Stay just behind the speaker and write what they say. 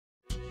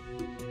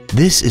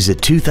This is a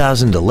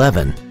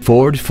 2011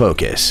 Ford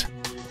Focus.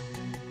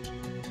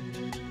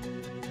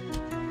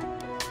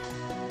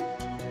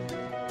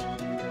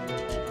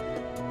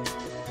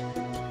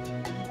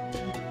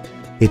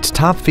 Its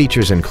top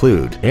features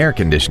include air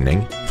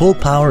conditioning, full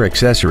power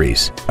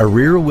accessories, a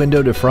rear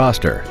window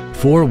defroster,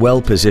 4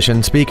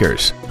 well-positioned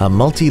speakers, a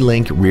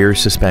multi-link rear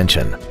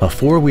suspension, a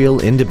 4-wheel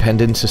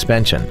independent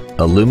suspension,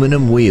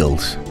 aluminum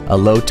wheels, a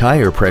low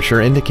tire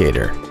pressure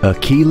indicator, a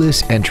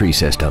keyless entry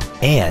system,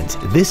 and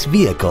this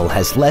vehicle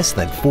has less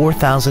than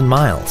 4,000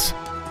 miles.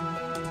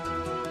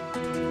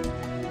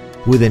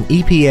 With an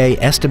EPA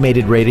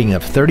estimated rating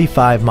of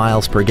 35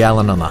 miles per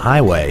gallon on the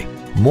highway,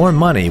 more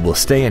money will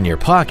stay in your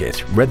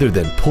pocket rather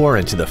than pour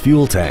into the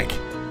fuel tank.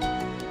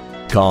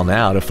 Call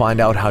now to find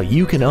out how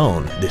you can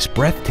own this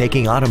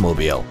breathtaking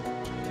automobile.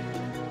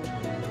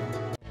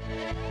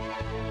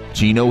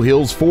 Chino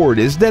Hills Ford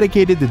is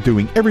dedicated to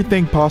doing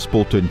everything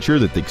possible to ensure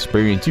that the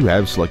experience you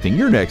have selecting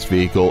your next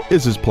vehicle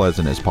is as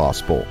pleasant as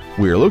possible.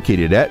 We are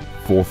located at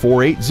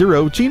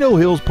 4480 Chino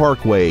Hills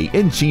Parkway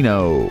in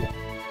Chino.